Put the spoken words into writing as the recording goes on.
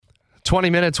20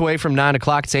 minutes away from 9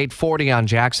 o'clock. It's 8:40 on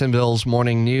Jacksonville's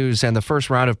Morning News, and the first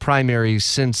round of primaries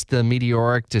since the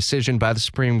meteoric decision by the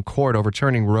Supreme Court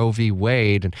overturning Roe v.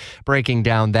 Wade. And breaking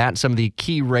down that, some of the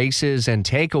key races and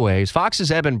takeaways.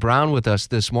 Fox's Eben Brown with us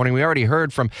this morning. We already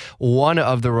heard from one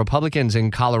of the Republicans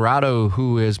in Colorado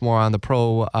who is more on the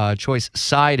pro-choice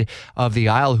side of the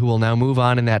aisle, who will now move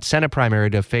on in that Senate primary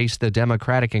to face the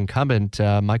Democratic incumbent,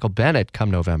 Michael Bennet, come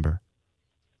November.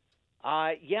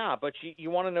 Yeah, but you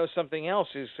want to know something else,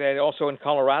 is that also in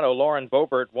Colorado, Lauren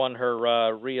Boebert won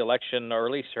her re-election, or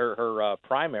at least her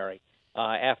primary,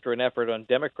 after an effort on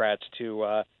Democrats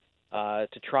to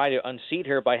try to unseat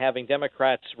her by having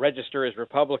Democrats register as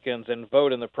Republicans and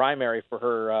vote in the primary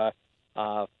for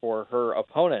her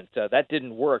opponent. That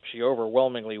didn't work. She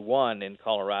overwhelmingly won in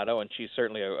Colorado, and she's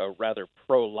certainly a rather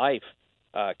pro-life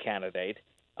candidate.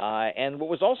 And what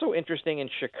was also interesting in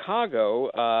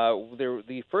Chicago,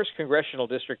 the first congressional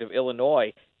district of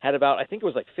Illinois had about, I think it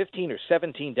was like 15 or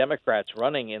 17 Democrats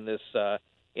running in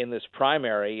this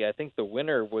primary. I think the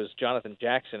winner was Jonathan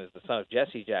Jackson, is the son of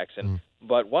Jesse Jackson.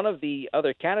 But one of the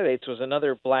other candidates was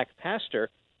another black pastor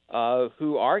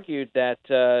who argued that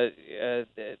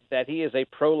he is a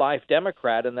pro-life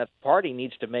Democrat and that the party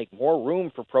needs to make more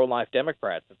room for pro-life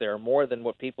Democrats, that there are more than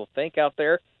what people think out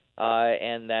there.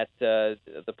 And that the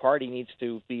party needs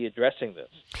to be addressing this.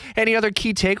 Any other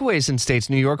key takeaways in states?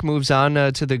 New York moves on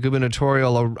to the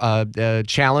gubernatorial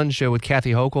challenge with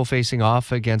Kathy Hochul facing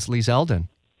off against Lee Zeldin.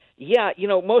 Yeah,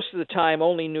 most of the time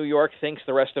only New York thinks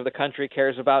the rest of the country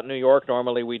cares about New York.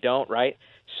 Normally we don't, right?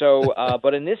 So,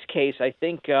 but in this case, I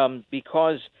think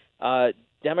because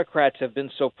Democrats have been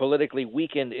so politically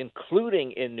weakened,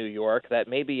 including in New York, that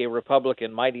maybe a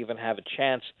Republican might even have a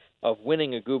chance of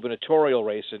winning a gubernatorial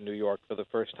race in New York for the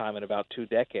first time in about 2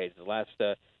 decades. The last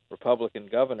Republican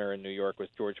governor in New York was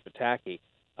George Pataki.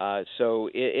 So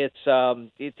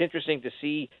it's interesting to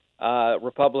see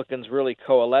Republicans really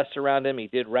coalesce around him. He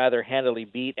did rather handily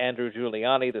beat Andrew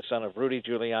Giuliani, the son of Rudy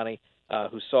Giuliani,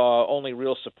 who saw only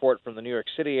real support from the New York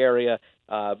City area.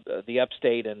 The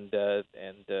upstate and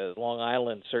Long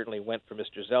Island certainly went for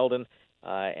Mr. Zeldin,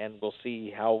 and we'll see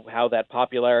how that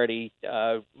popularity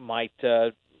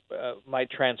might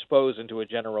transpose into a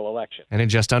general election. And in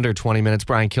just under 20 minutes,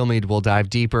 Brian Kilmeade will dive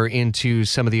deeper into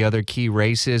some of the other key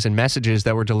races and messages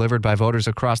that were delivered by voters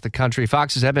across the country.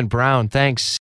 Fox's Eben Brown, thanks.